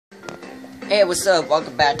Hey, what's up?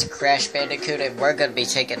 Welcome back to Crash Bandicoot, and we're gonna be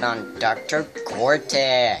taking on Dr.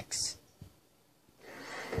 Cortex.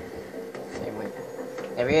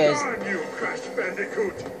 There he is. Darn you, Crash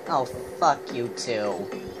Bandicoot! Oh, fuck you too.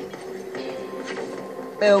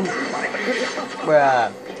 Boom.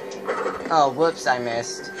 Bruh. Oh, whoops, I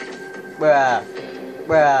missed. Bruh.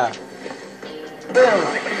 Bruh. Boom.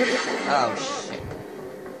 Oh, shit.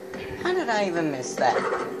 How did I even miss that?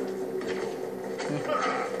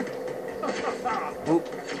 Oop.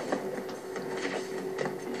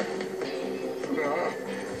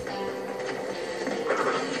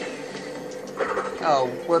 Oh,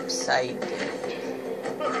 whoops,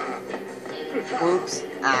 whoops,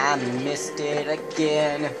 I missed it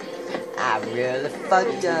again. I really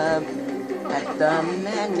fucked up at the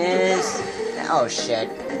madness. Oh, shit.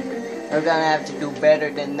 We're gonna have to do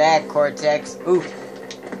better than that, Cortex. Ooh.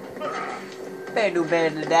 Better do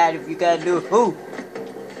better than that if you gotta do. Ooh.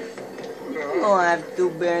 We're gonna have to do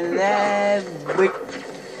better than that.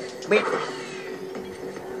 Wait.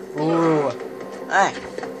 Ooh. Alright.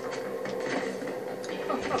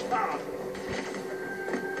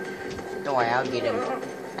 Don't worry, I'll get him.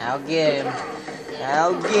 I'll get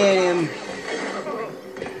him.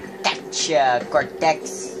 Gotcha,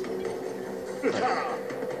 Cortex.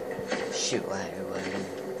 Shoot, I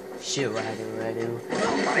do.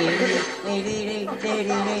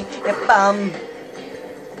 The bum.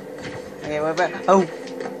 Okay, wait for it. Oh.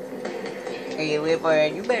 Okay, wait for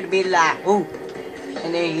it. You better be alive. Ooh.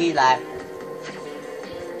 And then he lied.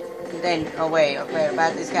 And then, oh wait,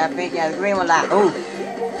 about this guy, yeah, the green one lied. Ooh.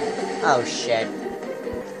 Oh shit.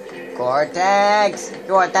 Cortex!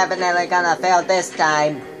 You are definitely gonna fail this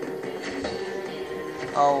time.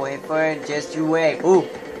 Oh, wait for it, just you wait. Ooh.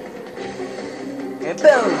 And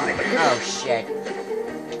boom! Oh shit.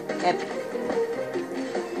 Yep.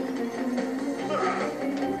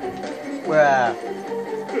 Bruh.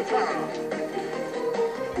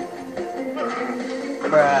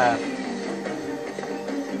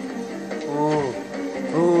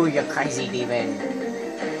 Ooh, you crazy demon.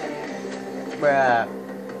 Bruh.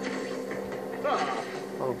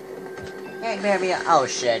 Oh. Hey, baby. Oh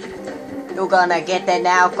shit. You're gonna get it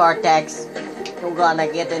now, Cortex. You're gonna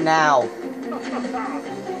get it now.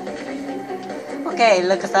 Okay,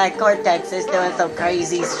 looks like Cortex is doing some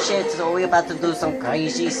crazy shit, so we're about to do some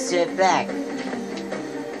crazy shit back.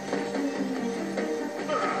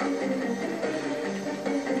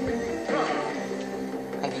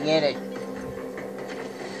 I can get it.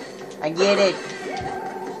 I get it.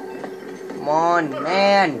 Come on,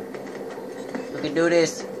 man. You can do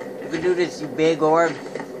this. You can do this, you big orb.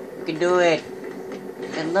 You can do it. You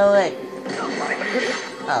can do it.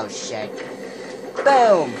 Oh, shit.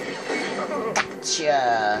 Boom.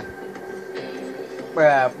 Gotcha.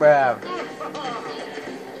 Bruh.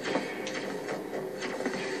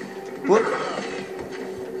 Whoop.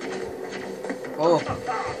 Oh.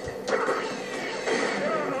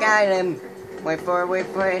 Got him. Wait for it.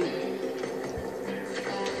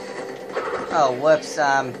 Oh, whoops,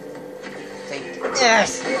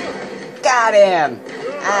 yes! Got him!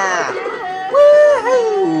 Ah!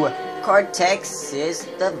 Woohoo! Cortex is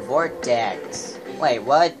the vortex. Wait,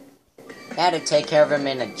 what? I had to take care of him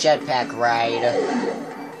in a jetpack ride.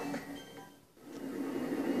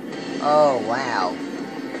 Oh, wow.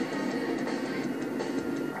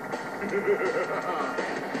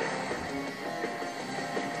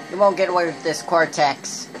 You won't get away with this,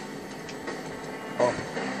 Cortex. Oh.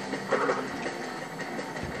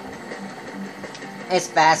 It's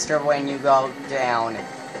faster when you go down.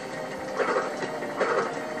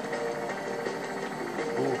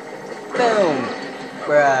 Ooh. Boom!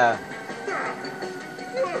 Bruh.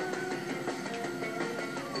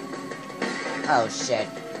 Oh shit.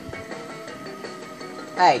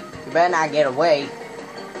 Hey, you better not get away.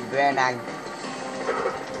 You better not.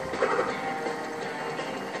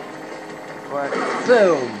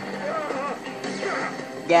 Boom!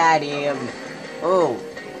 Got him. Oh.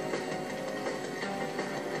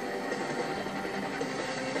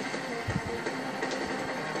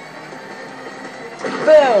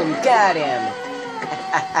 Boom! Got him!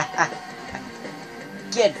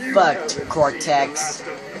 Get fucked, Cortex.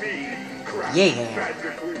 Yeah!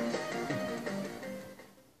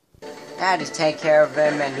 I had to take care of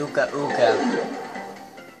him and Uka.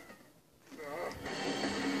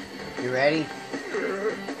 You ready?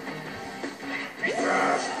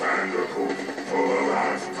 Crash Bandicoot, for the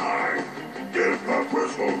last time, give the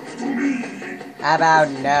crystals to me. How about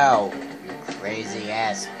no, you crazy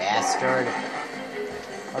ass bastard?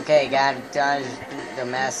 Okay, got dodge the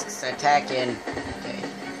masks attacking. Okay,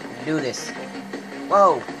 do this.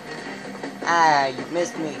 Whoa! Ah, you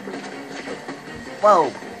missed me.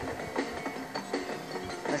 Whoa.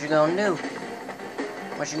 What you gonna do?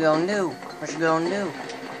 What you gonna do? What you gonna do?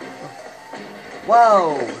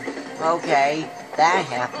 Whoa. Okay. That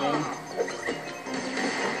happened.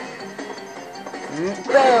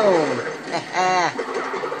 Boom.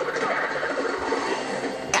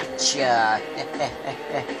 Gotcha.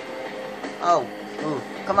 Oh. Ooh.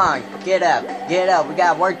 Come on. Get up. Get up. We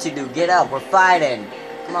got work to do. Get up. We're fighting.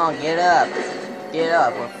 Come on. Get up. Get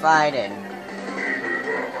up. We're fighting.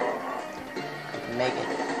 I can make it.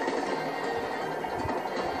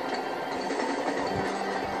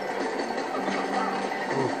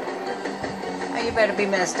 You better be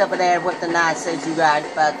messed up in there with the nonsense you got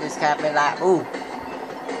about this happening. Like, ooh.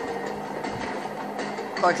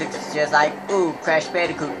 Cortex is just like, ooh, Crash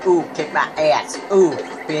Bandicoot, ooh, kick my ass, ooh,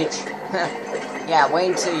 bitch. Yeah, wait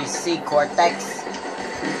until you see Cortex.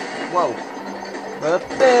 Whoa.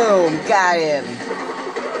 Boom, got him.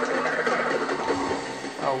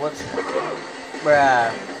 Oh, whoops.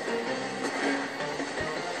 Bruh.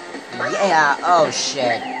 Yeah, oh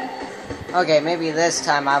shit. Okay, maybe this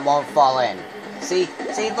time I won't fall in. See,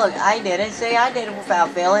 look, I did it. See, I did it without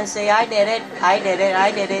failing. See, I did it. I did it.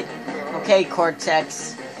 I did it. Okay,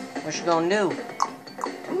 Cortex. What you gonna do?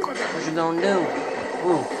 What you gonna do?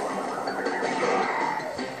 Ooh.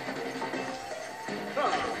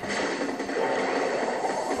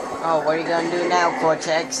 Oh, what are you gonna do now,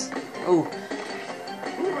 Cortex? Ooh.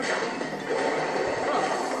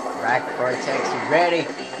 Right, Cortex, you ready?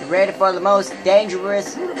 You ready for the most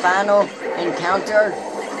dangerous final encounter?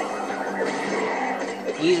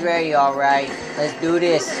 He's ready, alright. Let's do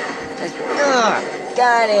this. Let's,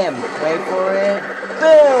 got him. Wait for it.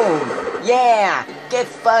 Boom! Yeah! Get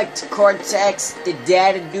fucked, Cortex. Did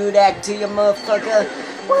Daddy do that to you, motherfucker?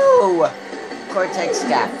 Woo! Cortex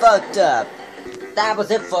got fucked up. That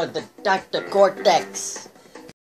was it for the Dr. Cortex.